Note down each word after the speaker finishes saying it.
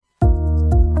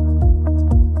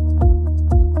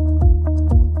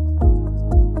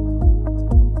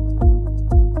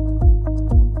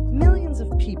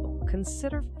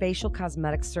facial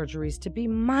cosmetic surgeries to be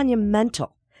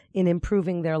monumental in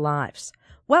improving their lives.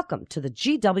 Welcome to the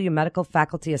GW Medical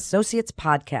Faculty Associates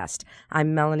podcast.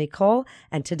 I'm Melanie Cole,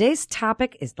 and today's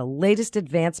topic is the latest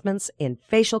advancements in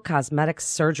facial cosmetic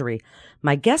surgery.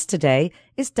 My guest today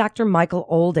is Dr. Michael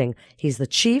Olding. He's the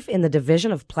chief in the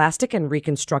Division of Plastic and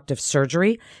Reconstructive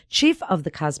Surgery, chief of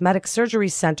the Cosmetic Surgery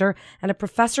Center, and a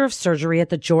professor of surgery at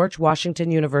the George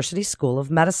Washington University School of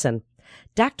Medicine.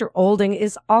 Dr. Olding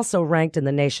is also ranked in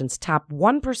the nation's top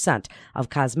 1% of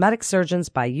cosmetic surgeons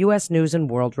by U.S. News &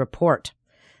 World Report.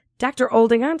 Dr.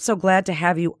 Olding, I'm so glad to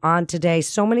have you on today.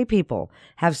 So many people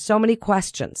have so many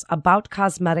questions about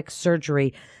cosmetic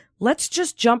surgery. Let's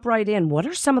just jump right in. What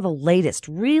are some of the latest,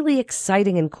 really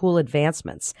exciting and cool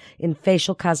advancements in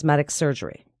facial cosmetic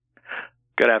surgery?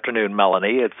 Good afternoon,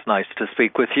 Melanie. It's nice to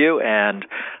speak with you, and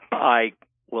I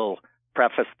will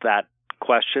preface that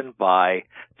question by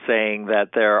saying that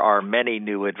there are many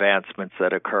new advancements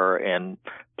that occur in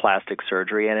plastic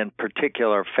surgery, and in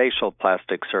particular facial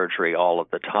plastic surgery, all of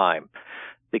the time.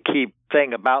 The key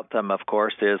thing about them, of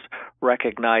course, is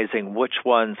recognizing which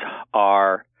ones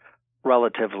are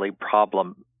relatively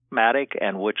problematic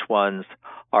and which ones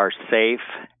are safe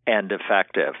and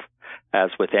effective,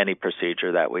 as with any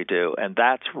procedure that we do. And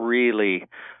that's really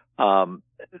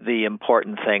the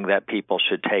important thing that people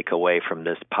should take away from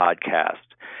this podcast.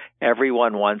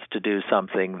 Everyone wants to do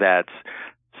something that's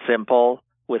simple,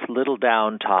 with little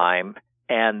downtime,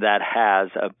 and that has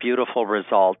a beautiful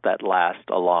result that lasts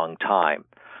a long time.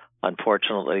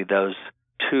 Unfortunately, those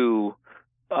two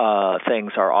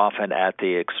things are often at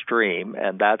the extreme,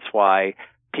 and that's why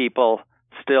people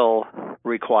still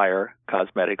require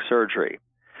cosmetic surgery.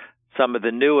 Some of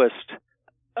the newest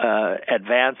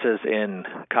advances in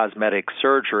cosmetic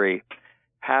surgery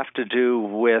have to do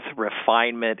with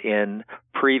refinement in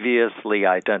previously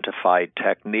identified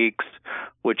techniques,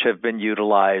 which have been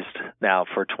utilized now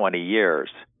for 20 years.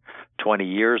 20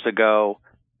 years ago,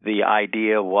 the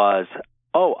idea was,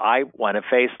 I want a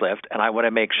facelift, and I want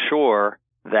to make sure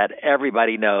that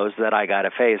everybody knows that I got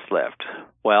a facelift.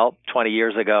 Well, 20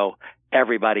 years ago,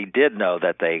 everybody did know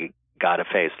that they got a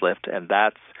facelift, and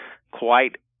that's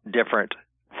quite different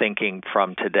thinking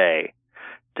from today.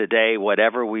 Today,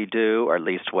 whatever we do, or at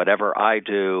least whatever I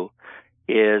do,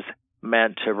 is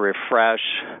meant to refresh,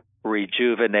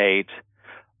 rejuvenate,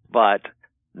 but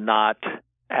not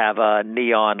have a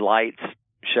neon light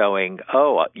showing,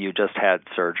 you just had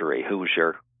surgery. Who's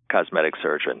your cosmetic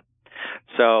surgeon?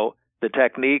 So the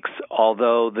techniques,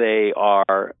 although they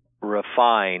are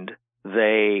refined,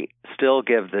 they still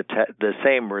give the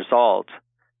same result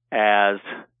as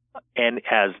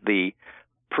the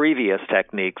previous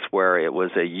techniques, where it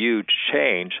was a huge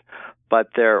change, but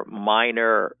they're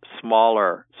minor,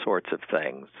 smaller sorts of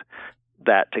things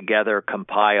that together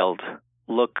compiled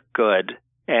look good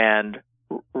and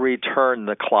return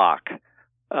the clock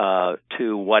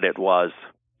to what it was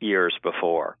years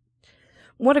before.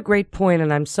 What a great point,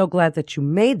 and I'm so glad that you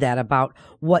made that about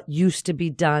what used to be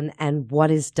done and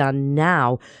what is done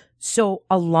now. So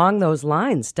along those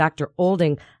lines, Dr.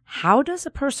 Olding, how does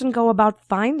a person go about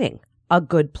finding a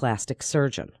good plastic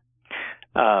surgeon?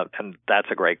 And that's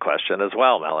a great question as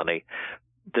well, Melanie.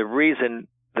 The reason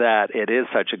that it is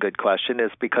such a good question is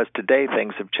because today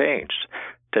things have changed.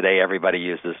 Today everybody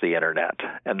uses the internet,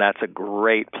 and that's a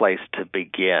great place to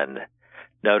begin.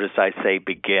 Notice I say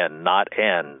begin, not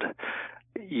end.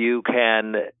 You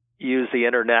can use the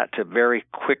internet to very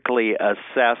quickly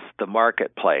assess the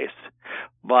marketplace.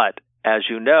 But as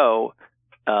you know,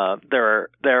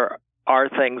 there are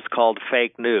things called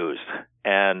fake news,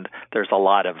 and there's a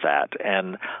lot of that.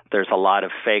 And there's a lot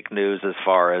of fake news as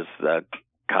far as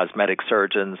cosmetic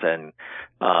surgeons and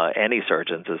any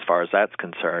surgeons, as far as that's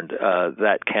concerned,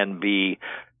 that can be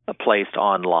placed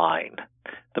online.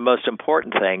 The most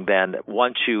important thing then,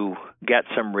 once you get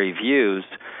some reviews,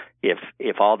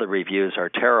 if all the reviews are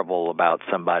terrible about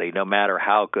somebody, no matter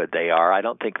how good they are, I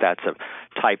don't think that's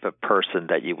a type of person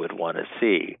that you would want to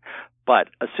see. But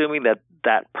assuming that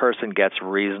that person gets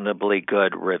reasonably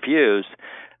good reviews,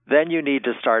 then you need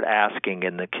to start asking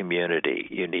in the community.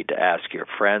 You need to ask your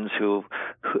friends who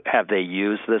have they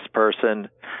used this person?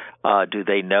 Do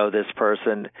they know this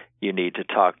person? You need to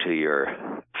talk to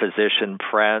your physician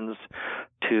friends,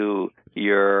 to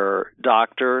your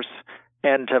doctors,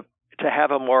 and to have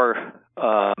a more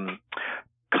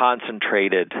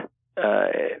concentrated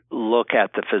look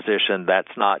at the physician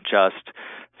that's not just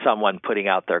someone putting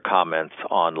out their comments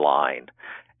online.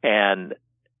 And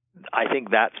I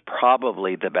think that's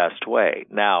probably the best way.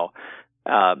 Now,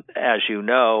 as you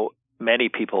know, many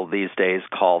people these days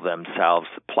call themselves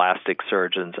plastic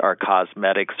surgeons or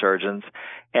cosmetic surgeons,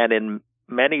 and in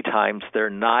many times they're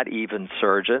not even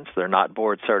surgeons. They're not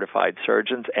board-certified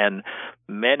surgeons, and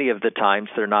many of the times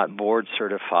they're not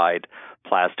board-certified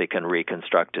plastic and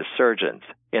reconstructive surgeons.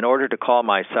 In order to call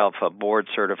myself a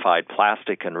board-certified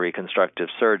plastic and reconstructive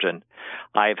surgeon,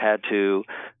 I've had to,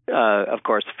 of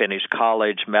course, finish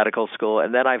college, medical school,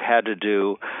 and then I've had to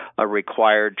do a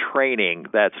required training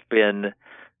that's been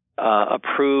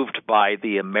approved by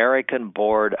the American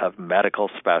Board of Medical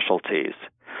Specialties,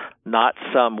 not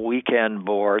some weekend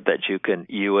board that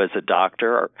you as a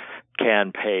doctor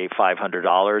can pay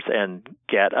 $500 and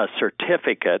get a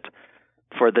certificate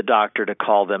for the doctor to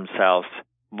call themselves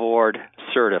board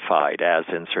certified, as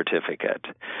in certificate.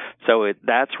 So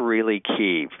that's really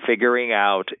key, figuring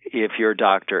out if your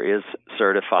doctor is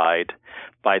certified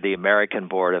by the American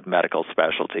Board of Medical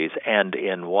Specialties and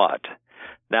in what.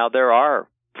 Now, there are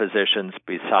physicians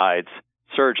besides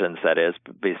surgeons, that is,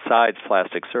 besides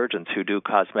plastic surgeons who do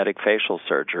cosmetic facial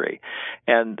surgery,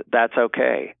 and that's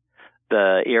okay.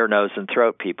 The ear, nose, and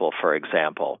throat people, for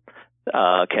example,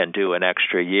 can do an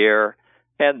extra year,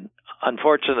 and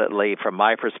unfortunately, from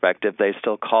my perspective, they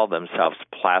still call themselves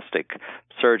plastic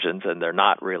surgeons, and they're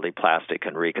not really plastic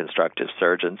and reconstructive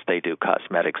surgeons. They do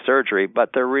cosmetic surgery, but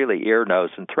they're really ear,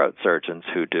 nose, and throat surgeons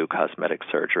who do cosmetic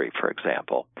surgery, for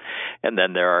example. And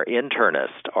then there are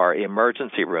internists or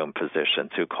emergency room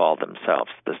physicians who call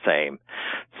themselves the same.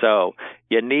 So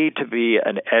you need to be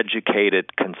an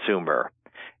educated consumer,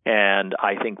 and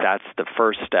I think that's the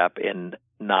first step in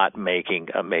not making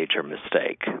a major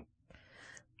mistake.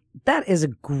 That is a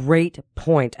great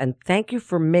point, and thank you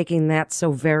for making that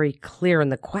so very clear in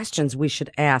the questions we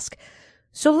should ask.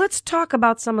 So let's talk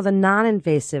about some of the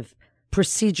non-invasive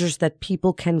procedures that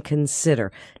people can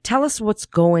consider. Tell us what's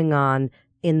going on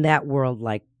in that world,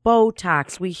 like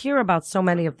Botox. We hear about so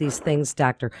many of these things,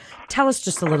 Doctor. Tell us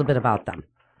just a little bit about them.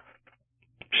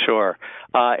 Sure.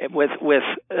 With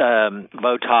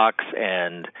Botox,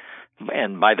 and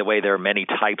by the way, there are many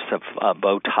types of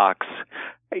Botox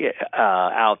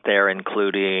out there,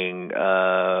 including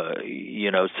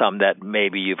some that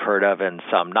maybe you've heard of and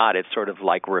some not. It's sort of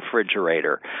like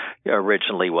refrigerator.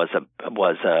 Originally was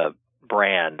a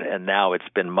brand, and now it's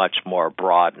been much more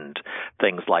broadened.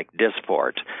 Things like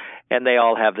Dysport, and they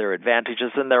all have their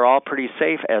advantages, and they're all pretty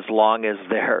safe as long as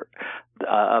they're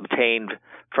obtained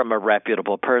from a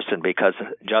reputable person. Because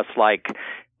just like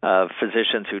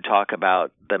physicians who talk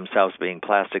about themselves being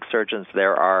plastic surgeons,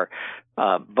 there are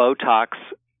Botox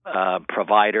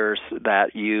providers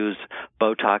that use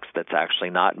Botox that's actually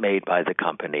not made by the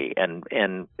company. And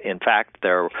in fact,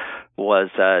 there was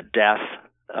a death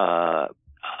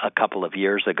a couple of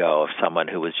years ago of someone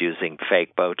who was using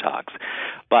fake Botox.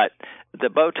 But the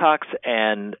Botox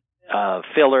and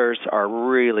fillers are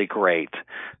really great.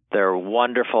 They're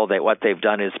wonderful. What they've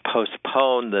done is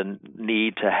postpone the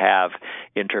need to have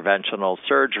interventional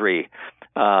surgery.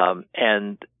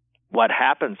 And what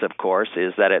happens, of course,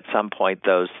 is that at some point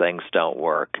those things don't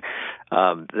work.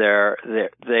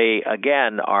 They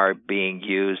again are being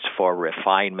used for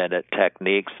refinement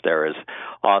techniques. There is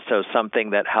also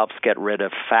something that helps get rid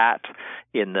of fat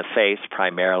in the face,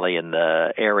 primarily in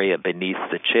the area beneath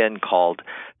the chin, called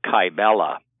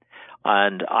Kybella.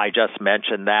 And I just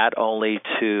mentioned that only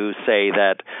to say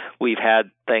that we've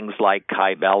had things like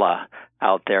Kybella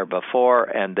out there before,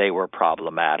 and they were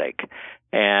problematic.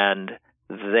 And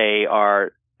they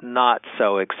are not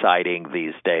so exciting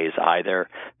these days either.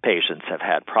 Patients have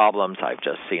had problems. I've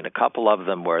just seen a couple of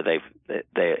them where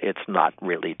it's not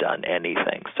really done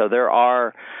anything. So there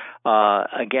are,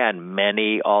 again,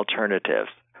 many alternatives.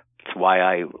 That's why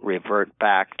I revert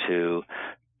back to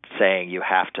saying you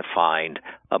have to find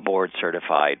a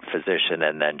board-certified physician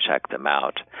and then check them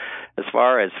out. As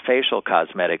far as facial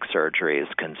cosmetic surgery is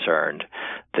concerned,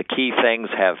 the key things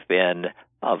have been,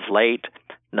 of late,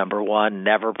 number one,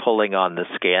 never pulling on the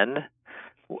skin.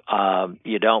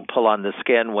 You don't pull on the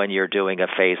skin when you're doing a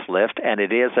facelift, and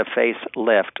it is a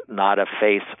facelift, not a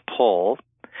face pull.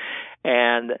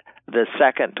 And the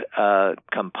second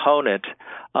component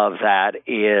of that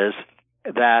is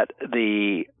that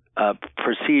the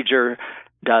procedure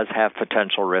does have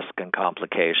potential risk and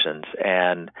complications,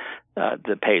 and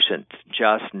the patients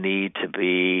just need to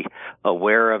be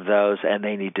aware of those, and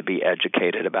they need to be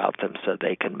educated about them so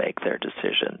they can make their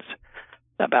decisions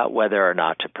about whether or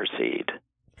not to proceed.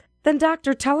 Then,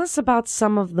 Doctor, tell us about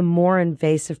some of the more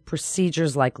invasive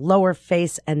procedures like lower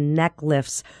face and neck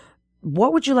lifts.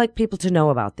 What would you like people to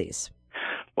know about these?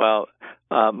 Well,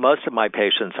 most of my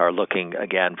patients are looking,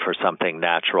 again, for something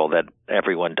natural that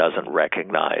everyone doesn't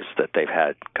recognize that they've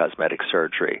had cosmetic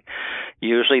surgery.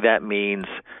 Usually that means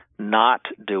not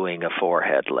doing a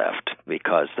forehead lift,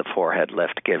 because the forehead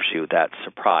lift gives you that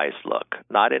surprise look.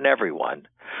 Not in everyone,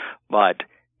 but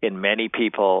in many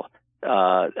people,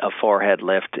 a forehead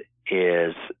lift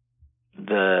is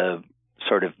the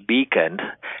sort of beacon,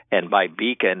 and by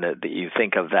beacon, you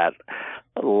think of that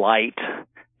light.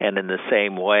 And in the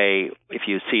same way, if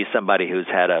you see somebody who's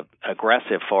had a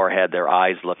aggressive forehead, their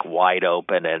eyes look wide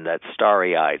open and that's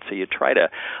starry-eyed. So you try to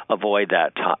avoid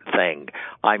that thing.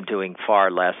 I'm doing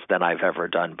far less than I've ever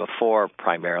done before,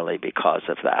 primarily because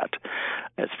of that.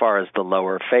 As far as the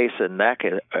lower face and neck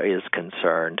is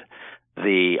concerned,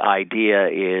 the idea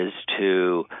is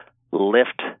to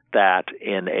lift that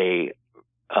in a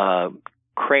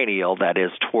cranial, that is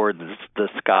towards the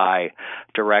sky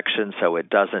direction, so it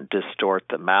doesn't distort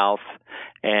the mouth,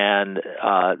 and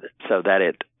so that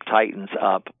it tightens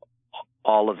up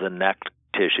all of the neck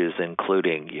tissues,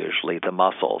 including usually the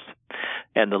muscles.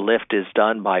 And the lift is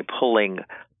done by pulling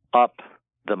up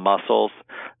the muscles,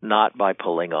 not by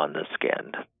pulling on the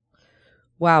skin.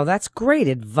 Wow, that's great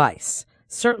advice.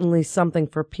 Certainly something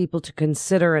for people to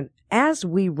consider. And as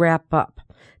we wrap up,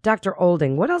 Dr.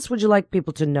 Olding, what else would you like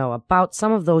people to know about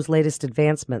some of those latest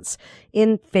advancements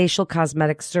in facial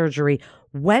cosmetic surgery,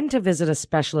 when to visit a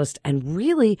specialist, and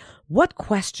really what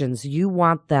questions you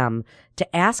want them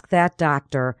to ask that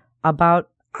doctor about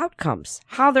outcomes,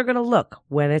 how they're going to look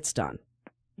when it's done?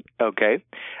 Okay.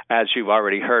 As you've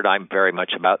already heard, I'm very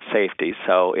much about safety.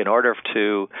 So in order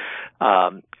to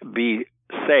be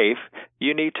safe,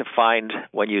 you need to find,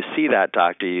 when you see that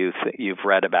doctor you've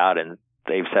read about and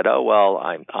they've said, oh, well,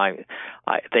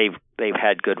 they've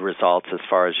had good results as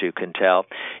far as you can tell.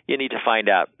 You need to find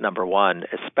out, number one,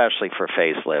 especially for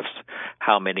facelifts,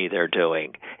 how many they're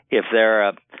doing. If they're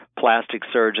a plastic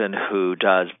surgeon who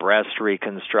does breast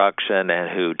reconstruction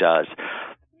and who does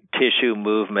tissue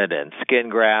movement and skin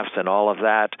grafts and all of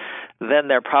that, then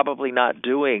they're probably not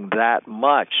doing that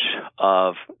much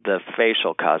of the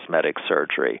facial cosmetic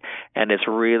surgery. And it's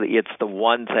the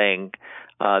one thing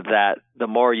that the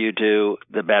more you do,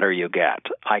 the better you get.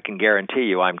 I can guarantee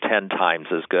you I'm 10 times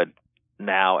as good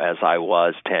now as I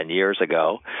was 10 years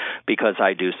ago because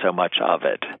I do so much of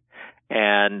it.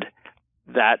 And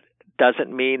that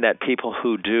doesn't mean that people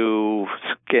who do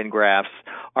skin grafts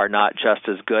are not just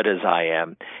as good as I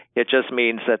am. It just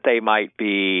means that they might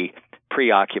be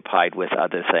preoccupied with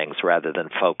other things rather than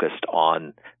focused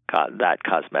on that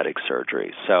cosmetic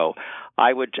surgery. So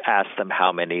I would ask them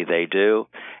how many they do,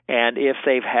 and if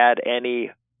they've had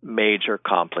any major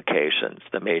complications,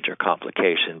 the major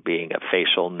complication being a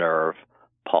facial nerve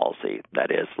palsy, that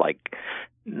is like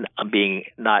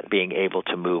not being able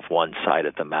to move one side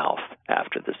of the mouth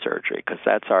after the surgery, because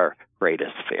that's our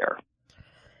greatest fear.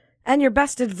 And your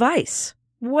best advice.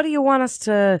 What do you want us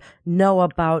to know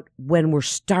about when we're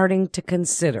starting to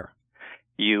consider?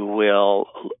 You will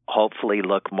hopefully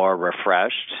look more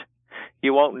refreshed.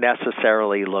 You won't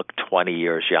necessarily look 20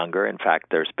 years younger. In fact,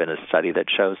 there's been a study that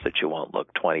shows that you won't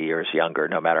look 20 years younger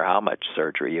no matter how much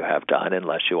surgery you have done,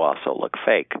 unless you also look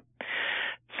fake.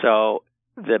 So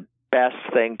the best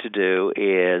thing to do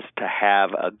is to have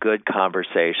a good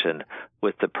conversation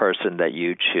with the person that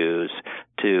you choose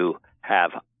to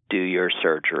have do your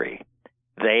surgery.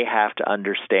 They have to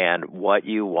understand what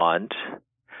you want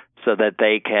so that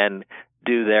they can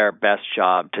do their best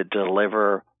job to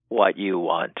deliver what you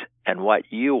want. And what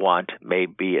you want may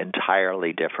be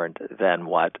entirely different than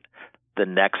what the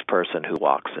next person who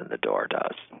walks in the door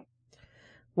does.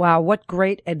 Wow, what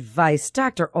great advice.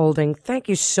 Dr. Olding, thank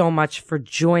you so much for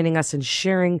joining us and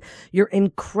sharing your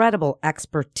incredible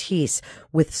expertise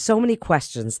with so many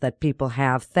questions that people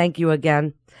have. Thank you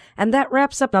again. And that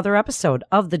wraps up another episode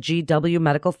of the GW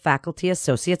Medical Faculty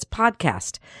Associates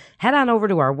podcast. Head on over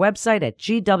to our website at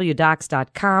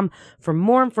gwdocs.com for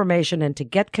more information and to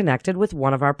get connected with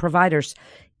one of our providers.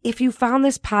 If you found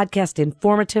this podcast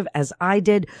informative as I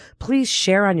did, please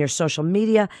share on your social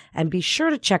media and be sure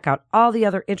to check out all the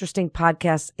other interesting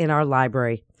podcasts in our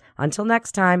library. Until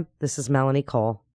next time, this is Melanie Cole.